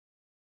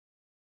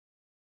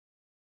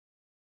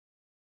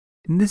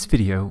In this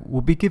video,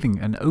 we'll be giving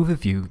an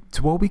overview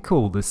to what we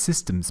call the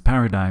systems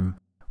paradigm,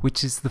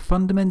 which is the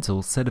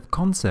fundamental set of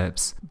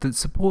concepts that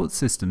support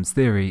systems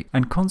theory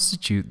and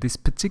constitute this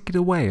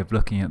particular way of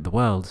looking at the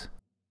world.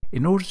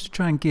 In order to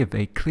try and give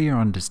a clear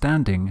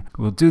understanding,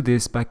 we'll do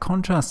this by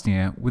contrasting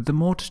it with the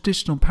more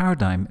traditional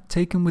paradigm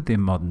taken within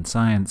modern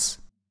science.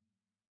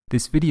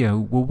 This video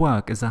will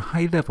work as a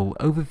high-level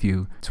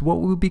overview to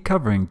what we'll be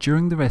covering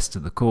during the rest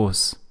of the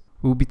course.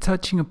 We'll be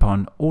touching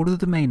upon all of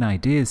the main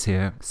ideas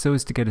here so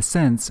as to get a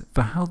sense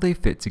for how they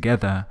fit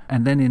together,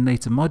 and then in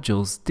later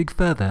modules dig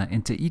further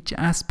into each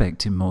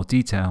aspect in more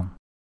detail.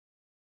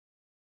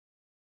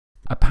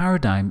 A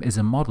paradigm is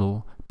a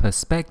model,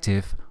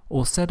 perspective,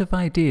 or set of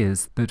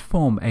ideas that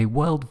form a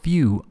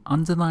worldview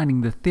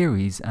underlining the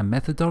theories and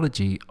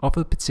methodology of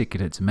a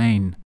particular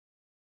domain.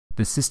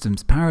 The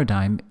systems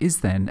paradigm is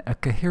then a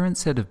coherent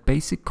set of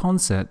basic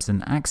concepts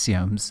and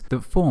axioms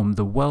that form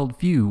the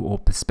worldview or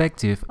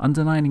perspective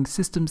underlining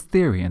systems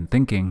theory and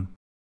thinking.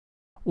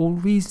 All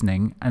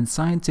reasoning and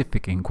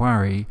scientific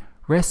inquiry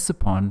rests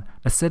upon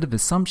a set of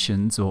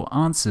assumptions or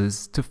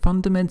answers to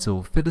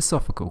fundamental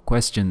philosophical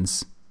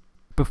questions.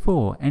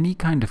 Before any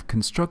kind of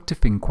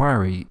constructive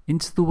inquiry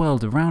into the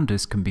world around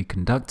us can be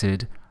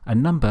conducted, a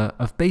number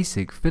of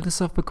basic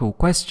philosophical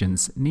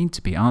questions need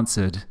to be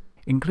answered,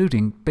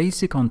 including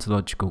basic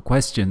ontological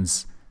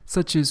questions,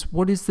 such as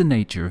what is the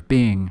nature of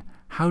being,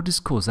 how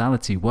does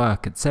causality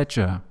work,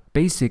 etc.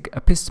 Basic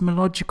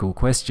epistemological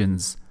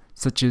questions,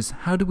 such as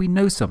how do we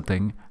know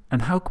something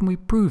and how can we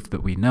prove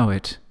that we know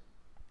it.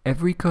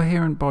 Every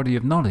coherent body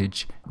of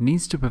knowledge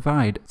needs to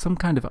provide some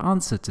kind of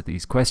answer to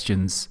these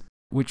questions,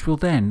 which will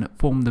then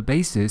form the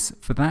basis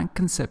for that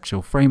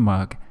conceptual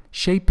framework,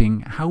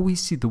 shaping how we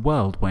see the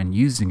world when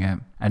using it,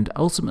 and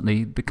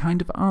ultimately the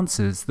kind of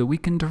answers that we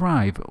can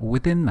derive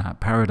within that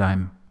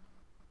paradigm.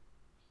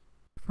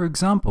 For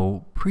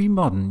example,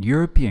 pre-modern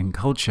European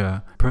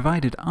culture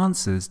provided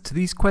answers to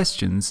these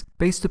questions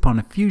based upon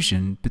a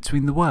fusion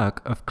between the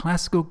work of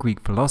classical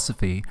Greek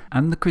philosophy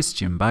and the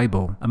Christian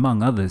Bible,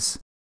 among others.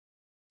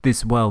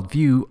 This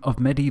worldview of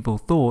medieval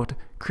thought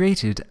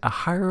created a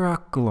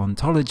hierarchical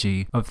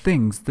ontology of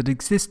things that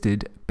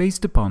existed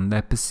based upon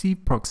their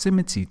perceived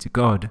proximity to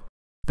God.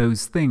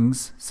 Those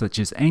things, such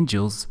as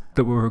angels,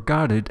 that were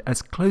regarded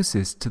as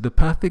closest to the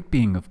perfect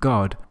being of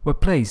God, were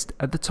placed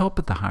at the top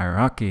of the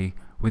hierarchy,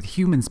 with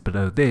humans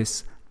below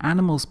this,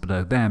 animals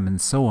below them, and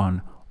so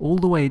on, all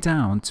the way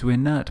down to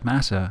inert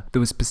matter that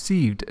was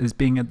perceived as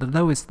being at the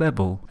lowest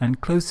level and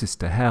closest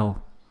to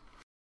hell.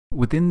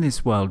 Within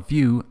this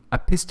worldview,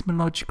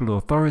 epistemological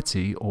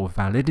authority or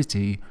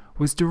validity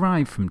was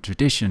derived from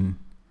tradition.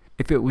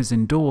 If it was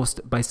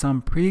endorsed by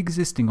some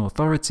pre-existing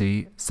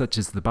authority, such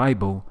as the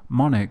Bible,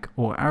 monarch,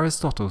 or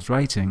Aristotle's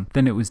writing,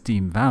 then it was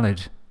deemed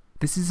valid.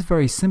 This is a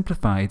very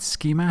simplified,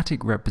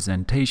 schematic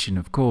representation,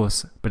 of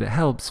course, but it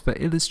helps for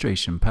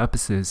illustration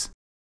purposes.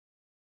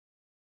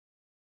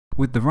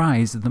 With the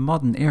rise of the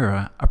modern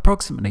era,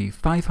 approximately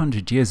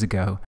 500 years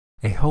ago,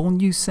 a whole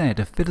new set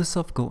of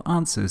philosophical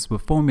answers were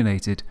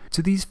formulated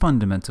to these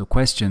fundamental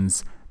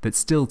questions that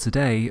still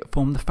today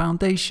form the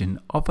foundation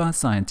of our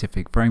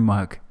scientific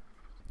framework.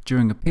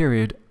 During a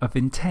period of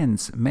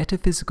intense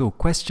metaphysical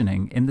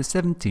questioning in the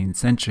 17th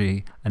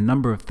century, a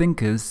number of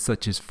thinkers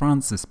such as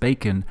Francis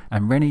Bacon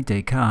and René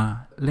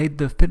Descartes laid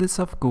the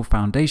philosophical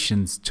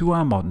foundations to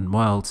our modern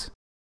world.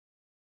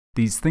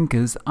 These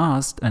thinkers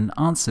asked and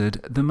answered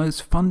the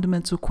most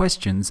fundamental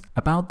questions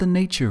about the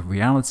nature of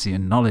reality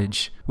and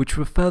knowledge, which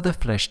were further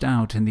fleshed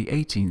out in the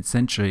 18th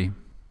century.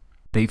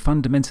 They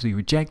fundamentally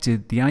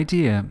rejected the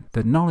idea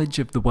that knowledge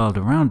of the world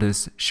around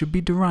us should be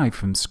derived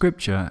from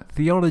scripture,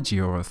 theology,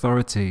 or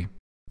authority.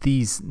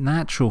 These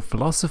natural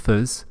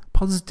philosophers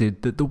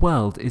posited that the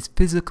world is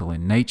physical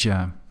in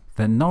nature,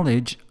 that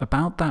knowledge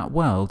about that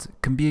world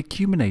can be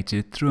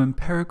accumulated through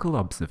empirical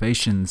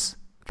observations,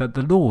 that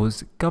the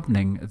laws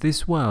governing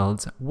this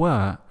world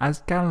were,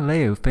 as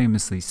Galileo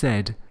famously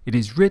said, it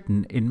is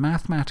written in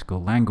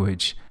mathematical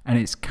language, and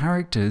its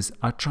characters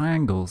are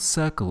triangles,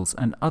 circles,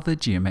 and other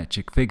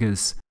geometric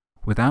figures,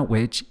 without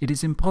which it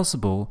is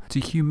impossible to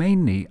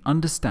humanely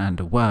understand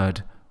a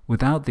word.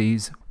 Without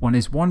these, one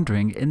is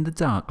wandering in the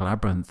dark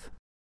labyrinth.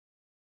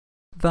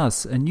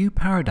 Thus, a new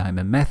paradigm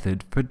and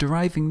method for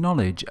deriving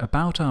knowledge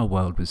about our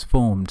world was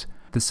formed,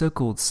 the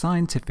so-called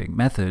scientific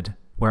method,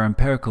 where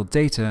empirical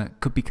data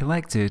could be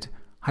collected,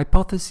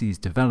 hypotheses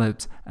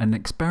developed, and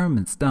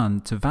experiments done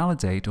to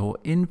validate or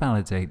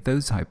invalidate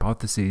those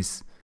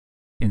hypotheses.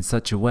 In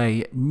such a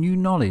way, new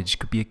knowledge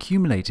could be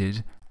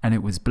accumulated, and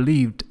it was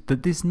believed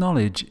that this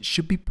knowledge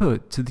should be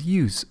put to the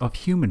use of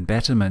human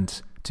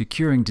betterment, to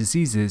curing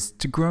diseases,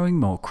 to growing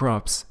more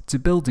crops, to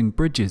building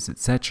bridges,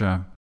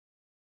 etc.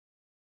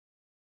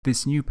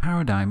 This new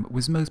paradigm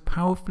was most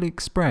powerfully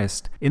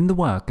expressed in the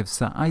work of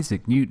Sir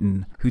Isaac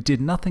Newton, who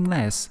did nothing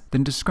less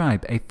than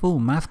describe a full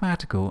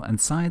mathematical and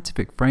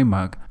scientific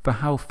framework for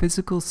how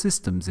physical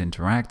systems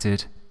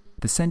interacted,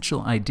 the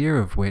central idea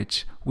of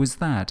which was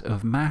that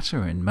of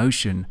matter in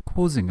motion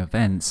causing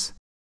events.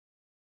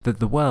 that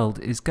the world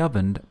is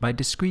governed by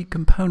discrete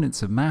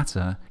components of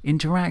matter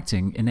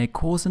interacting in a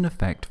cause and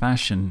effect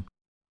fashion.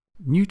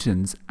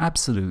 Newton's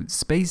absolute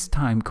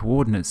space-time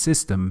coordinate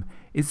system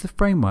is the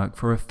framework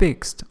for a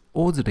fixed,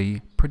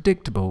 orderly,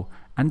 predictable,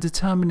 and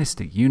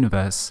deterministic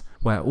universe,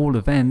 where all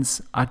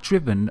events are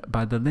driven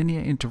by the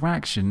linear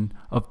interaction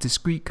of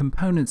discrete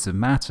components of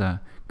matter,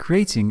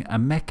 creating a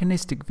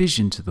mechanistic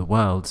vision to the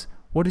world,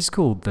 what is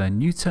called the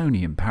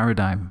Newtonian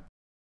paradigm.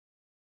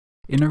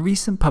 In a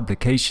recent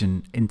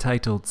publication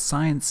entitled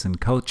Science and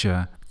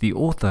Culture, the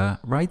author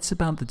writes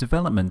about the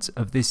development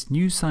of this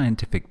new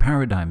scientific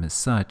paradigm as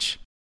such.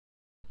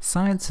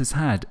 Science has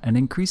had an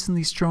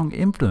increasingly strong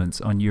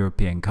influence on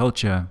European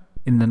culture.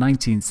 In the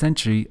 19th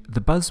century, the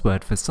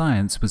buzzword for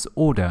science was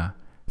order.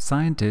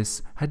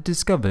 Scientists had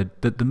discovered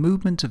that the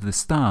movement of the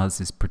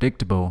stars is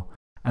predictable,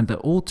 and that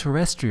all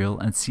terrestrial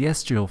and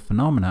celestial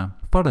phenomena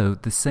follow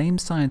the same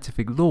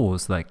scientific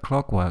laws like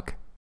clockwork.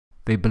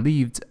 They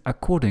believed,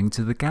 according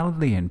to the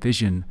Galilean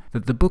vision,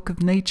 that the book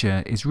of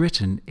nature is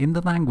written in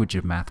the language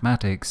of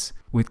mathematics,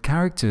 with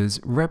characters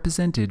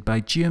represented by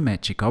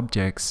geometric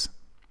objects.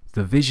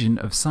 The vision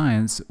of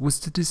science was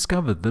to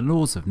discover the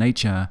laws of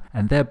nature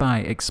and thereby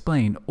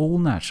explain all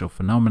natural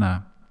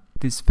phenomena.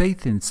 This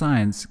faith in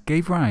science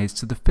gave rise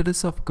to the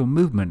philosophical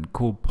movement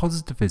called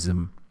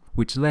positivism,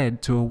 which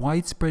led to a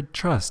widespread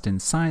trust in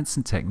science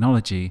and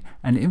technology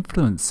and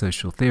influenced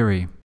social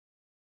theory.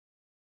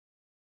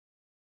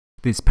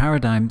 This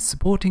paradigm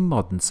supporting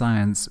modern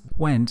science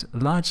went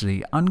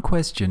largely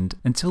unquestioned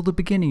until the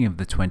beginning of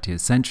the 20th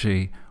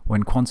century,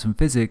 when quantum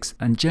physics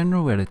and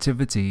general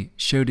relativity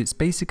showed its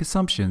basic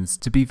assumptions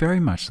to be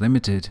very much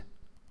limited.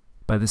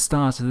 By the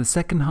start of the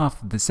second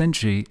half of the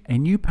century, a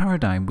new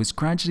paradigm was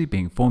gradually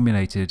being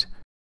formulated.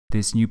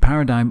 This new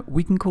paradigm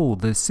we can call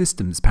the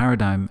systems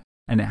paradigm,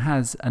 and it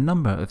has a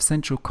number of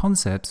central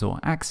concepts or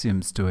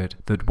axioms to it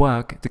that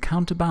work to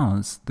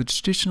counterbalance the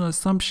traditional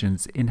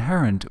assumptions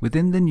inherent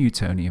within the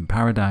Newtonian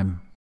paradigm.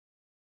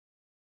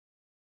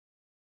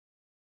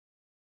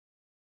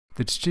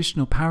 The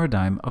traditional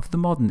paradigm of the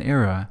modern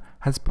era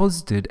has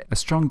posited a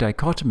strong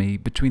dichotomy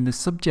between the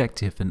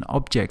subjective and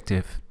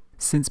objective,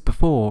 since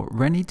before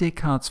René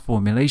Descartes'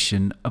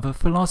 formulation of a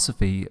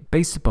philosophy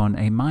based upon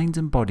a mind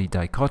and body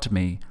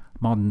dichotomy.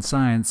 Modern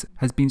science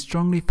has been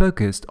strongly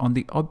focused on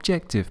the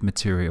objective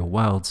material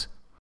world.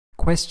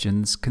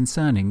 Questions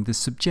concerning the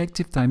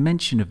subjective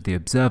dimension of the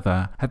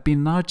observer have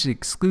been largely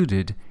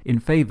excluded in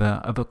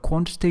favor of a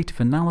quantitative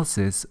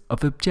analysis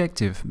of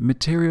objective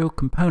material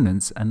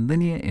components and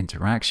linear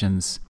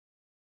interactions.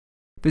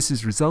 This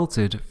has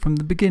resulted from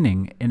the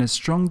beginning in a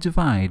strong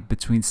divide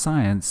between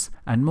science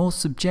and more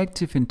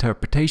subjective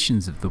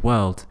interpretations of the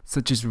world,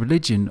 such as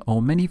religion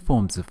or many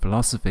forms of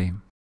philosophy.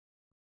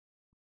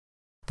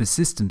 The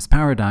systems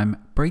paradigm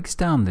breaks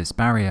down this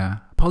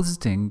barrier,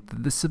 positing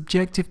that the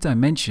subjective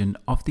dimension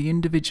of the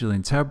individual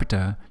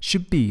interpreter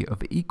should be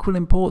of equal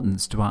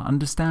importance to our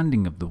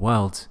understanding of the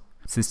world.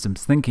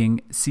 Systems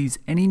thinking sees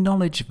any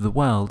knowledge of the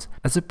world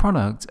as a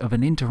product of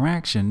an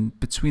interaction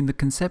between the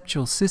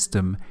conceptual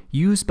system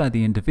used by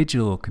the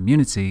individual or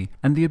community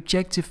and the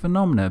objective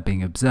phenomena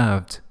being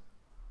observed.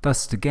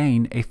 Thus, to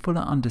gain a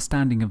fuller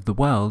understanding of the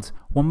world,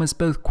 one must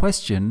both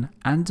question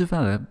and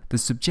develop the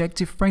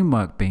subjective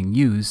framework being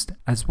used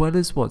as well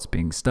as what's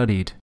being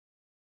studied.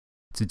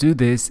 To do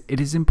this,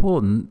 it is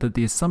important that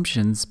the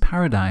assumptions,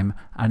 paradigm,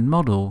 and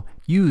model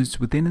used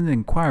within an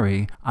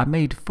inquiry are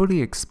made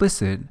fully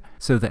explicit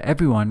so that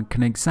everyone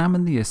can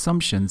examine the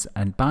assumptions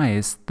and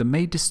bias that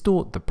may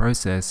distort the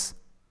process.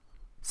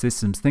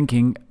 Systems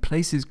thinking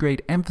places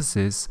great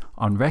emphasis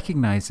on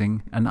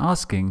recognizing and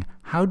asking,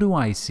 how do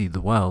I see the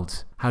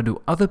world? How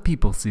do other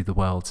people see the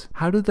world?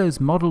 How do those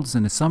models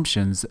and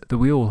assumptions that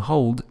we all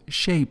hold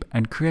shape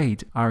and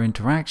create our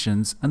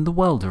interactions and the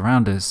world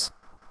around us?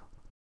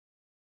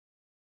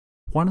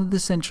 One of the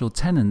central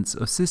tenets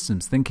of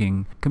systems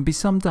thinking can be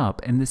summed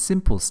up in the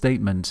simple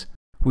statement,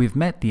 we have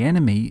met the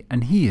enemy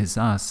and he is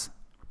us.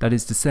 That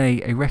is to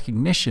say, a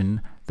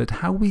recognition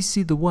that how we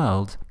see the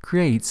world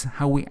creates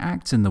how we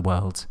act in the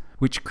world,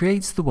 which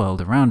creates the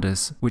world around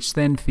us, which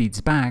then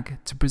feeds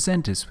back to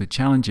present us with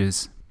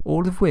challenges,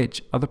 all of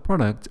which are the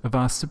product of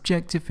our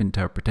subjective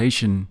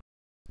interpretation.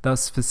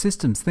 Thus, for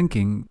systems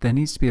thinking, there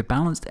needs to be a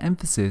balanced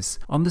emphasis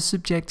on the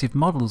subjective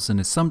models and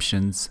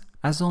assumptions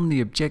as on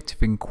the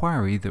objective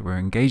inquiry that we're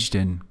engaged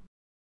in.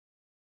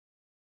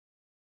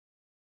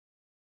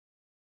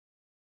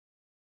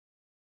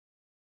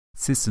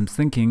 Systems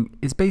thinking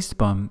is based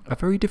upon a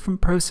very different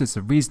process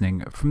of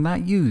reasoning from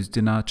that used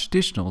in our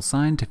traditional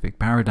scientific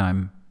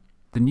paradigm.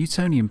 The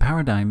Newtonian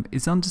paradigm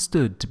is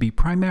understood to be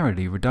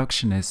primarily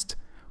reductionist,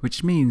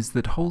 which means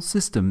that whole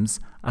systems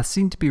are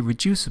seen to be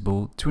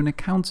reducible to an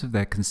account of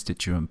their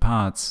constituent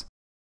parts.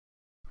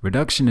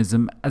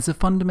 Reductionism as a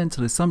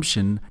fundamental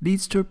assumption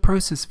leads to a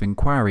process of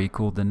inquiry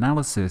called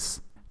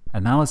analysis.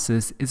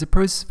 Analysis is a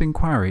process of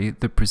inquiry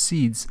that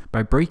proceeds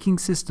by breaking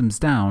systems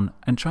down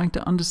and trying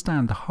to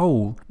understand the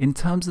whole in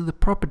terms of the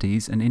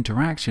properties and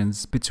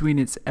interactions between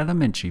its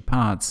elementary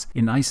parts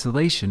in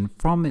isolation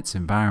from its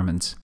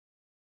environment.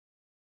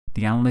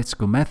 The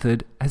analytical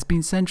method has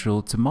been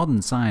central to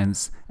modern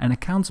science and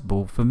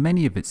accountable for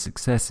many of its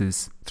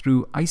successes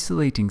through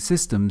isolating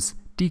systems,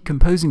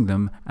 decomposing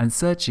them, and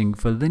searching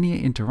for linear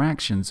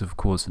interactions of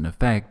cause and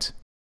effect.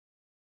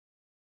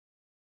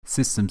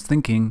 Systems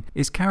thinking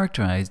is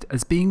characterized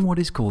as being what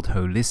is called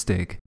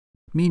holistic,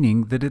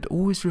 meaning that it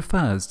always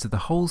refers to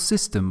the whole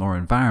system or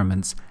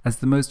environment as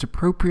the most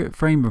appropriate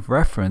frame of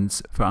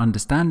reference for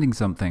understanding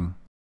something.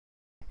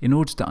 In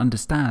order to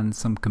understand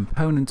some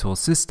component or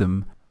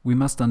system, we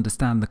must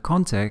understand the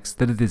context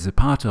that it is a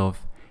part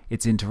of,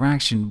 its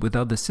interaction with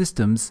other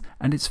systems,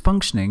 and its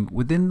functioning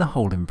within the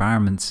whole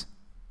environment.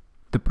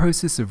 The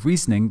process of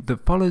reasoning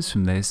that follows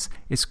from this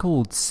is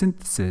called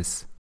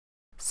synthesis.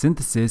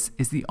 Synthesis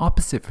is the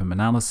opposite from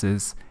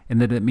analysis in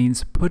that it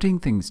means putting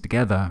things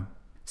together.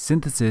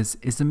 Synthesis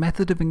is a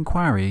method of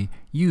inquiry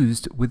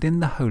used within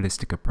the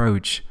holistic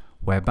approach,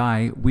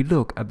 whereby we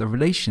look at the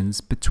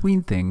relations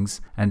between things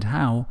and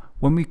how,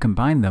 when we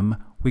combine them,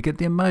 we get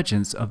the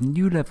emergence of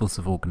new levels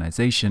of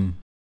organization.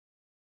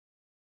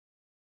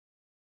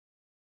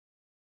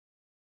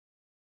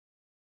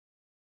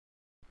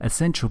 A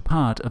central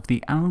part of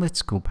the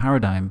analytical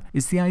paradigm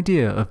is the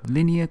idea of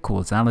linear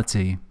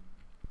causality.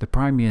 The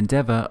primary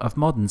endeavor of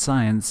modern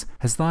science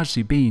has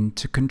largely been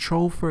to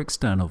control for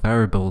external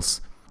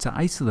variables, to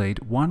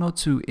isolate one or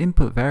two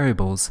input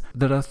variables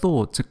that are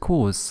thought to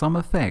cause some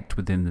effect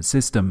within the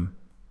system.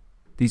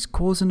 These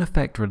cause and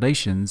effect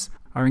relations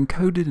are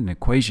encoded in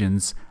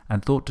equations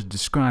and thought to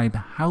describe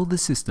how the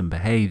system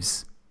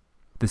behaves.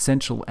 The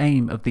central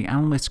aim of the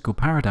analytical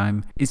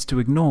paradigm is to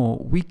ignore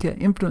weaker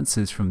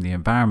influences from the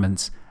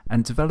environment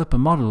and develop a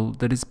model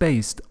that is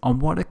based on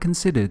what are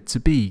considered to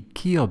be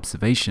key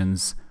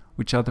observations,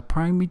 which are the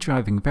primary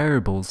driving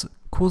variables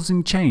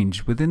causing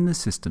change within the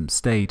system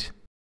state.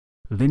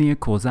 Linear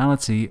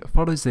causality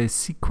follows a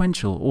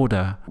sequential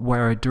order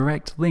where a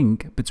direct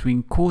link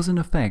between cause and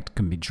effect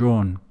can be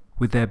drawn,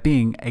 with there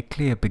being a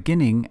clear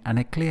beginning and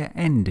a clear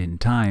end in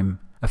time.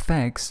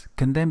 Effects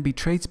can then be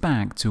traced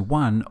back to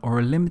one or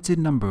a limited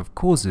number of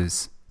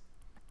causes.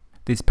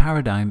 This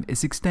paradigm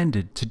is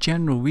extended to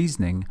general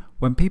reasoning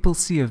when people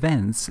see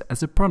events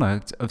as a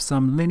product of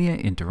some linear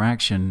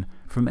interaction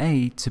from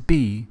A to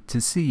B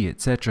to C,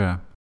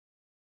 etc.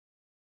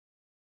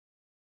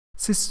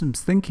 Systems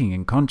thinking,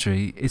 in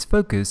contrary, is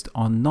focused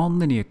on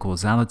nonlinear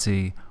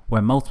causality,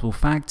 where multiple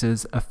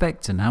factors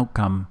affect an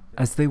outcome,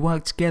 as they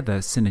work together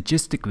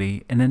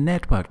synergistically in a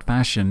networked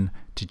fashion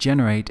to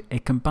generate a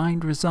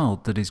combined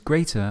result that is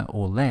greater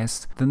or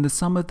less than the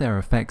sum of their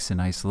effects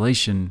in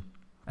isolation.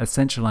 A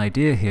central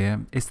idea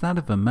here is that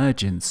of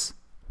emergence.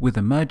 With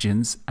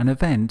emergence, an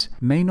event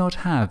may not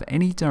have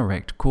any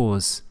direct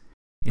cause.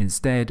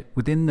 Instead,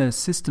 within the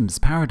systems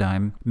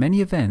paradigm,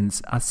 many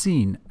events are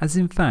seen as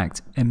in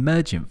fact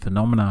emergent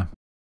phenomena,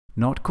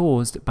 not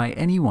caused by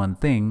any one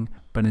thing,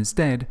 but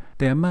instead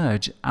they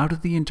emerge out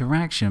of the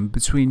interaction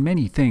between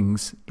many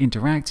things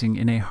interacting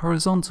in a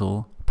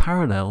horizontal,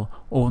 parallel,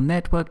 or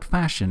networked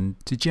fashion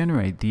to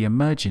generate the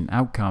emergent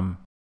outcome.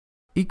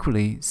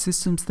 Equally,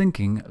 systems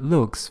thinking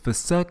looks for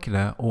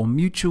circular or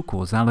mutual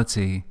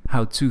causality,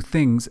 how two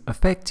things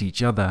affect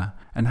each other,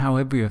 and how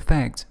every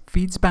effect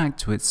feeds back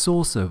to its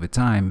source over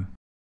time.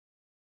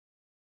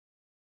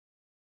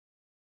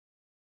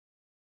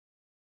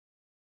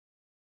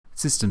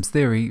 Systems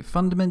theory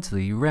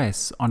fundamentally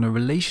rests on a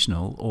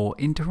relational or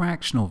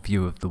interactional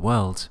view of the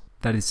world.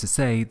 That is to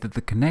say that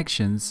the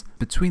connections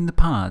between the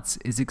parts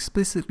is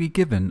explicitly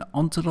given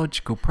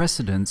ontological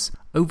precedence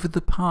over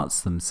the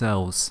parts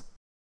themselves.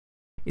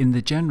 In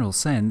the general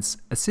sense,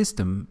 a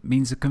system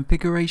means a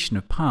configuration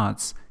of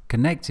parts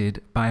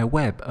connected by a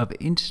web of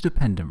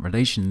interdependent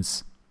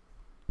relations.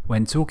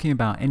 When talking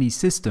about any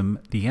system,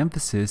 the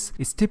emphasis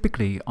is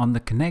typically on the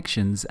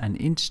connections and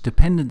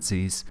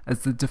interdependencies as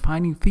the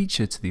defining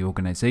feature to the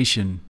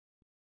organization.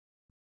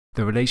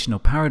 The relational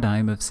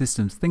paradigm of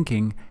systems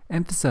thinking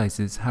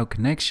emphasizes how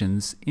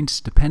connections,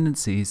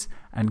 interdependencies,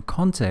 and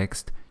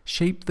context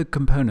shape the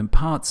component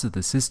parts of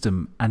the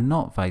system and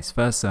not vice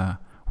versa,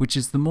 which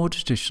is the more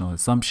traditional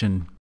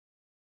assumption.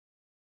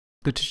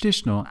 The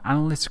traditional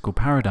analytical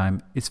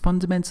paradigm is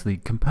fundamentally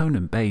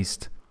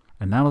component-based.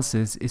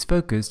 Analysis is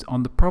focused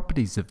on the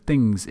properties of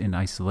things in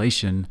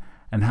isolation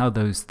and how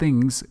those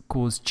things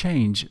cause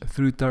change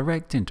through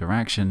direct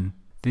interaction.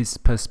 This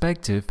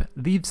perspective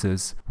leaves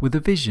us with a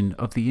vision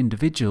of the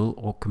individual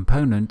or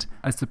component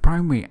as the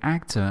primary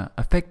actor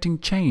affecting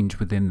change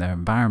within their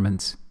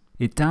environment.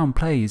 It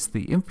downplays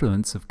the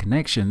influence of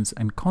connections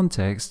and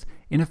context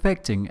in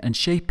affecting and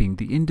shaping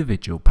the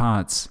individual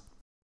parts.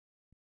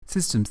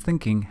 Systems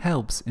thinking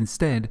helps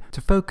instead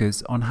to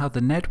focus on how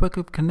the network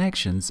of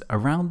connections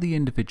around the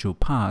individual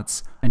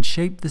parts and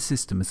shape the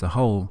system as a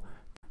whole.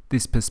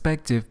 This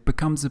perspective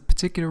becomes of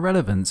particular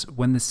relevance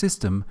when the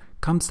system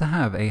comes to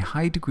have a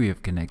high degree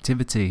of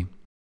connectivity.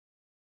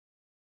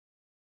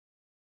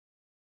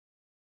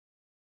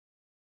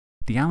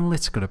 The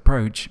analytical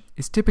approach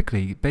is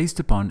typically based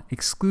upon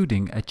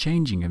excluding a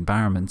changing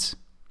environment,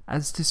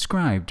 as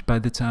described by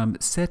the term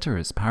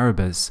ceteris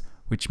paribus,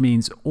 which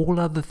means all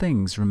other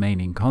things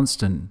remaining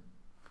constant.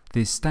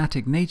 This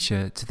static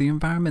nature to the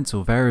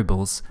environmental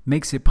variables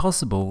makes it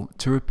possible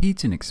to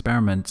repeat an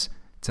experiment,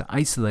 to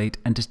isolate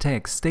and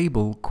detect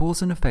stable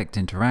cause and effect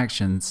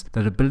interactions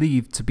that are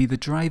believed to be the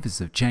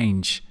drivers of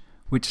change,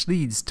 which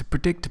leads to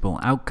predictable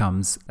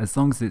outcomes as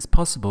long as it's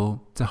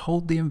possible to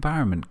hold the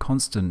environment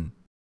constant.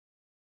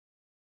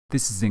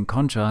 This is in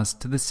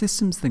contrast to the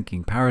systems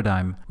thinking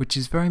paradigm, which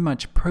is very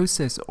much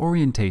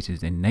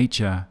process-orientated in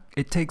nature.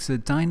 It takes a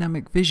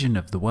dynamic vision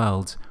of the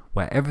world,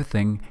 where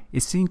everything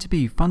is seen to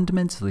be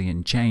fundamentally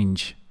in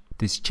change.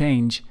 This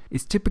change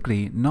is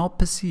typically not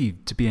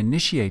perceived to be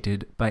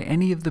initiated by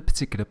any of the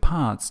particular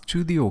parts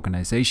to the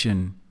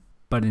organization,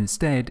 but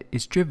instead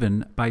is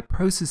driven by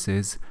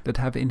processes that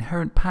have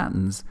inherent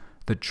patterns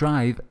that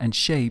drive and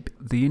shape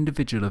the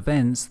individual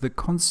events that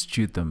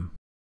constitute them.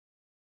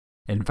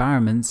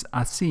 Environments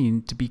are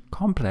seen to be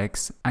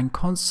complex and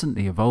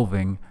constantly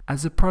evolving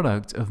as a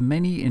product of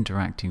many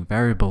interacting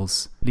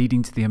variables,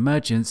 leading to the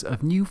emergence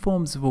of new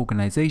forms of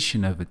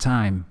organization over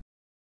time.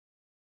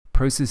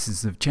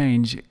 Processes of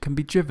change can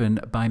be driven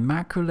by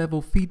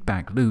macro-level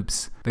feedback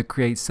loops that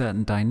create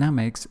certain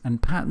dynamics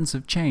and patterns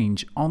of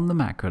change on the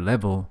macro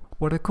level,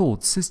 what are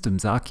called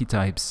systems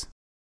archetypes.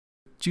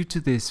 Due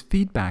to this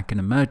feedback and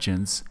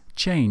emergence,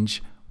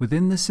 change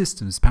within the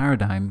systems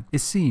paradigm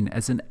is seen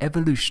as an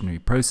evolutionary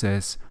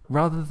process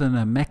rather than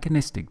a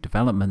mechanistic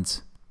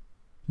development.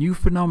 New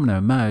phenomena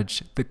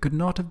emerge that could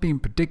not have been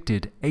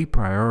predicted a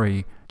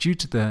priori due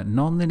to the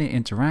nonlinear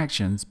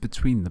interactions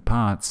between the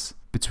parts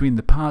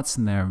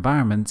and their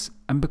environments,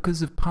 and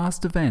because of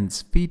past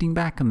events feeding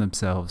back on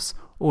themselves,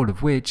 all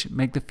of which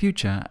make the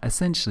future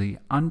essentially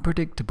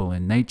unpredictable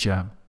in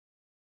nature.